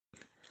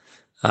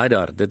Hi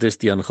daar, dit is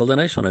Tiaan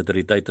Gildenhuys van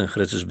Autoriteit en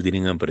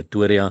Christusbediening in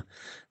Pretoria.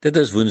 Dit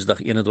is Woensdag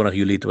 21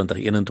 Julie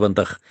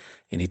 2021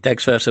 en die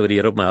teksverse wat die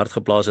Here op my hart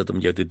geplaas het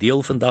om jou te deel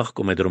vandag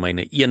kom uit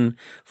Romeine 1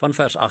 van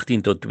vers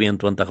 18 tot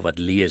 22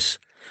 wat lees: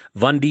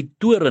 Want die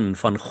toorn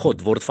van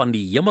God word van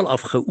die hemel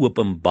af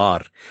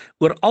geopenbaar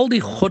oor al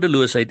die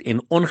goddeloosheid en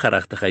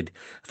ongeregtigheid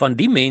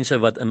van die mense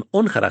wat in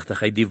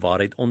ongeregtigheid die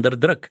waarheid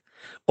onderdruk,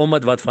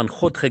 omdat wat van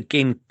God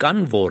geken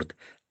kan word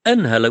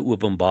in hulle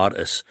openbaar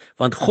is,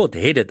 want God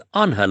het dit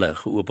aan hulle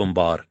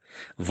geopenbaar.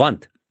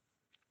 Want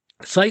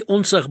sy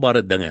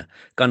onsigbare dinge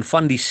kan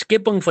van die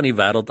skepping van die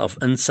wêreld af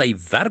in sy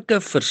werke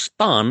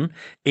verstaan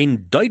en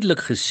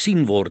duidelik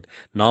gesien word,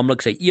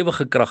 naamlik sy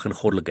ewige krag en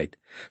goddelikheid,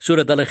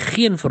 sodat hulle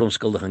geen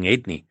verontskuldiging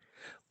het nie,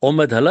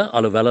 omdat hulle,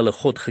 alhoewel hulle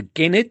God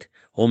geken het,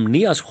 hom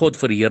nie as God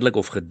verheerlik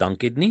of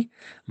gedank het nie,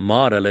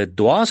 maar hulle het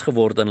dwaas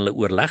geword in hulle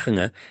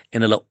oorlegginge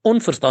en hulle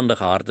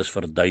onverstandige hart is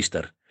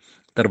verduister.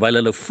 Terwyl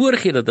hulle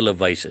voorgee dat hulle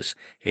wys is,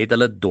 het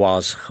hulle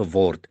dwaas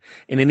geword.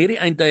 En in hierdie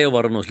eindtye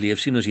waarin ons leef,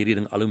 sien ons hierdie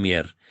ding al hoe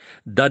meer,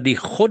 dat die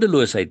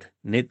goddeloosheid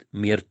net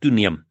meer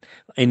toeneem.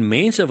 En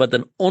mense wat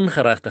in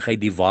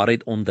ongeregtigheid die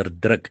waarheid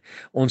onderdruk.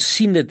 Ons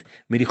sien dit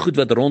met die goed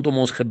wat rondom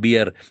ons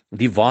gebeur.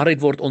 Die waarheid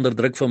word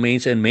onderdruk vir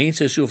mense en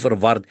mense is so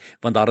verward,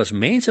 want daar is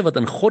mense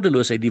wat in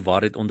goddeloosheid die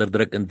waarheid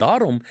onderdruk. En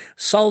daarom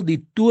sal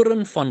die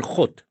toorn van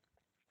God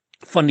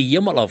van die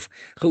hemel af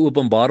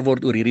geopenbaar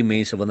word oor hierdie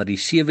mense wanneer die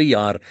 7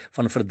 jaar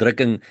van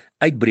verdrukking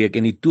uitbreek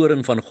en die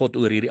toorn van God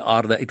oor hierdie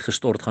aarde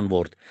uitgestort gaan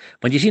word.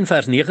 Want jy sien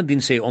vers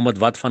 19 sê,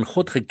 omdat wat van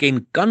God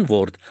geken kan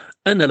word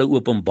in hulle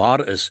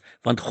openbaar is,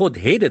 want God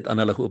het dit aan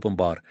hulle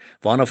geopenbaar.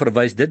 Waarna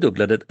verwys dit ook,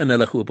 dat dit in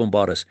hulle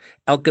geopenbaar is.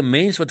 Elke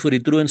mens wat voor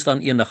die troon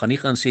staan eendag gaan nie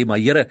gaan sê, maar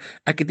Here,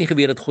 ek het nie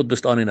geweet dat God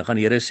bestaan nie. Dan gaan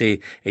die Here sê,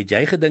 het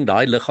jy gedink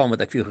daai liggaam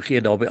wat ek vir jou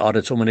gegee het daar op die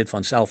aarde het sommer net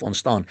van self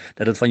ontstaan,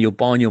 dat dit van jou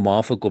pa en jou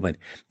ma gekom het?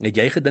 Het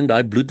jy gedink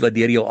daai bloed wat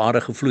deur jou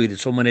are gevloei het,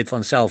 sommer net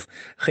van self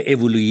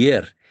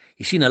geëvolueer?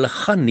 Jy sien, hulle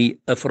gaan nie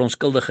 'n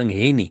verontskuldiging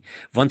hê nie,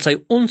 want sy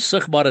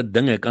onsigbare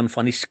dinge kan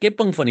van die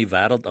skepping van die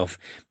wêreld af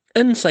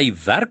in sy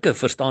werke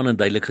verstaan en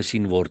duidelik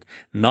gesien word,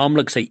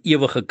 naamlik sy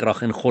ewige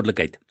krag en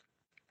goddelikheid,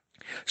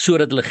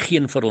 sodat hulle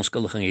geen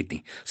verontskuldiging het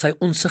nie. Sy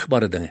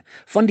onsigbare dinge,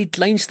 van die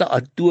kleinste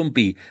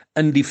atoompie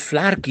in die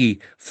vlekkie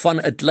van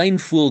 'n klein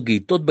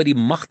voeltjie tot by die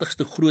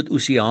magtigste groot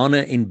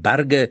oseane en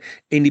berge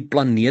en die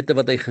planete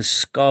wat hy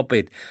geskaap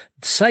het.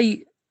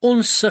 Sy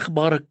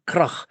onsigbare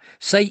krag,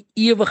 sy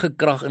ewige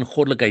krag en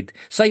goddelikheid,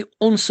 sy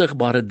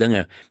onsigbare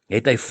dinge,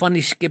 het hy van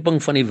die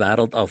skepping van die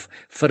wêreld af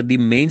vir die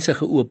mense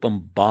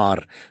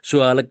geopenbaar,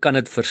 so hulle kan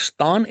dit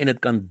verstaan en dit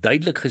kan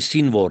duidelik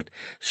gesien word,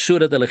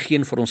 sodat hulle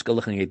geen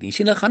verontskuldiging het nie. Jy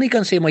sien, hulle gaan nie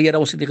kan sê, maar Here,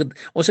 ons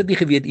het nie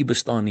geweet U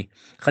bestaan nie.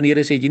 Gaan die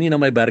Here sê, het jy nie na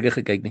my berge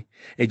gekyk nie?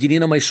 Het jy nie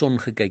na my son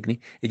gekyk nie?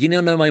 Het jy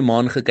nie na my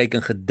maan gekyk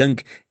en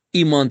gedink,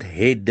 iemand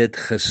het dit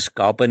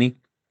geskape nie?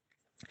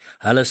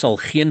 Hulle sal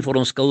geen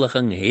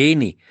verontskuldiging hê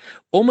nie,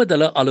 omdat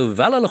hulle,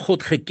 alhoewel hulle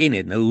God geken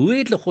het. Nou, hoe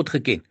het hulle God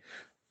geken?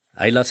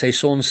 Hy laat sy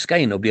son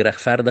skyn op die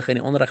regverdige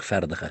en die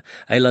onregverdige.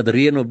 Hy laat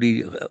reën op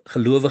die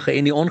gelowige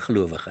en die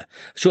ongelowige.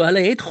 So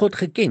hulle het God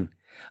geken,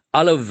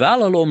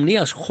 alhoewel hulle hom nie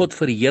as God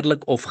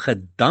verheerlik of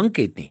gedank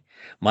het nie,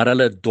 maar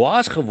hulle het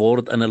dwaas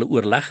geword in hulle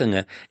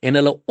oorlegginge en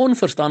hulle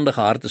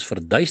onverstandige hart is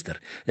verduister.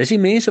 Dis die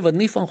mense wat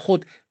nie van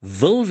God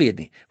wil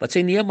weet nie, wat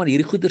sê nee, maar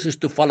hierdie goeders is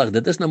toevallig,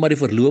 dit is nou maar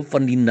die verloop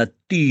van die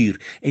natuur,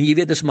 en jy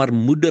weet, dis maar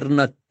moeder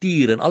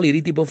natuur, en al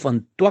hierdie tipe van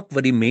twak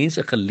wat die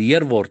mense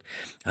geleer word.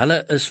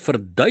 Hulle is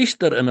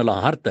verduister in hulle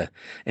harte,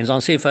 en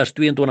dan sê vers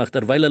 22,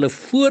 terwyl hulle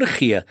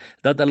voorgee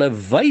dat hulle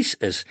wys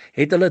is,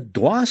 het hulle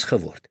dwaas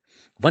geword.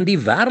 Want die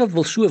wêreld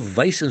wil so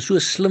wys en so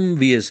slim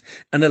wees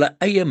in hulle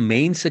eie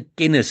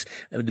mensekennis,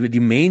 die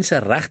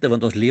menseregte,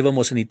 want ons lewe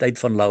mos in die tyd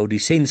van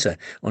Laodicense.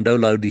 Onthou,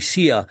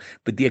 Laodicea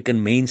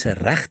beteken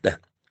menseregte.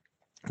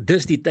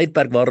 Dis die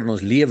tydperk waarin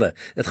ons lewe.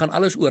 Dit gaan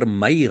alles oor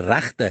my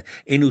regte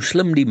en hoe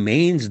slim die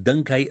mens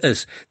dink hy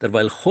is,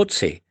 terwyl God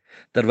sê,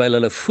 terwyl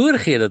hulle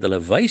voorgee dat hulle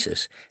wys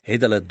is,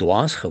 het hulle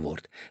dwaas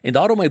geword. En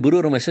daarom, my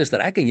broer en my suster,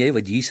 ek en jy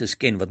wat Jesus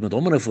ken, wat met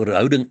hom in 'n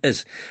verhouding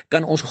is,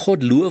 kan ons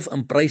God loof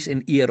en prys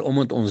en eer,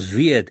 omdat ons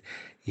weet,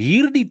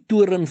 hierdie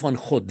toorn van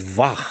God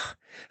wag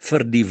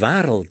vir die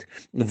wêreld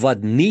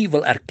wat nie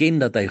wil erken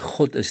dat hy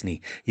God is nie.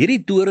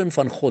 Hierdie toorn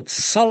van God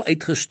sal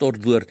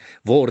uitgestort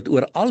word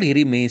oor al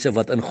hierdie mense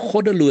wat in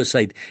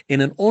goddeloosheid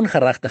en in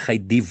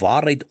ongeregtigheid die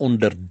waarheid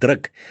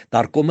onderdruk.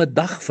 Daar kom 'n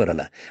dag vir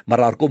hulle, maar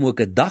daar kom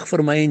ook 'n dag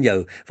vir my en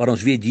jou, waar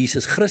ons weet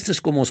Jesus Christus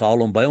kom ons haal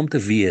om by hom te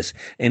wees,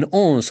 en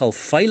ons sal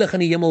veilig in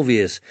die hemel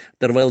wees,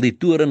 terwyl die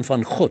toorn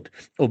van God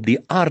op die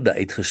aarde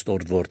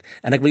uitgestort word.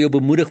 En ek wil jou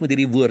bemoedig met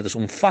hierdie woord, is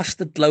om vas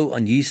te klou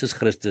aan Jesus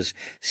Christus,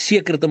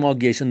 seker te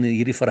maak jy's in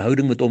hierdie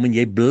verhouding met hom en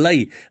jy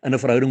bly in 'n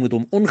verhouding met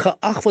hom,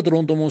 ongeag wat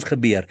rondom ons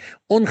gebeur,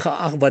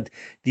 ongeag wat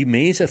die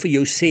mense vir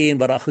jou sê en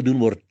wat daar gedoen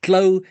word.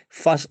 Klou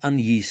vas aan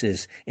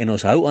Jesus en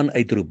ons hou aan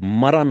uitroep,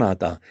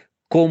 Maranatha,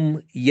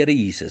 kom Here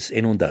Jesus,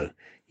 en onthou,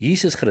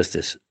 Jesus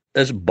Christus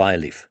is baie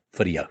lief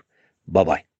vir jou. Bye bye.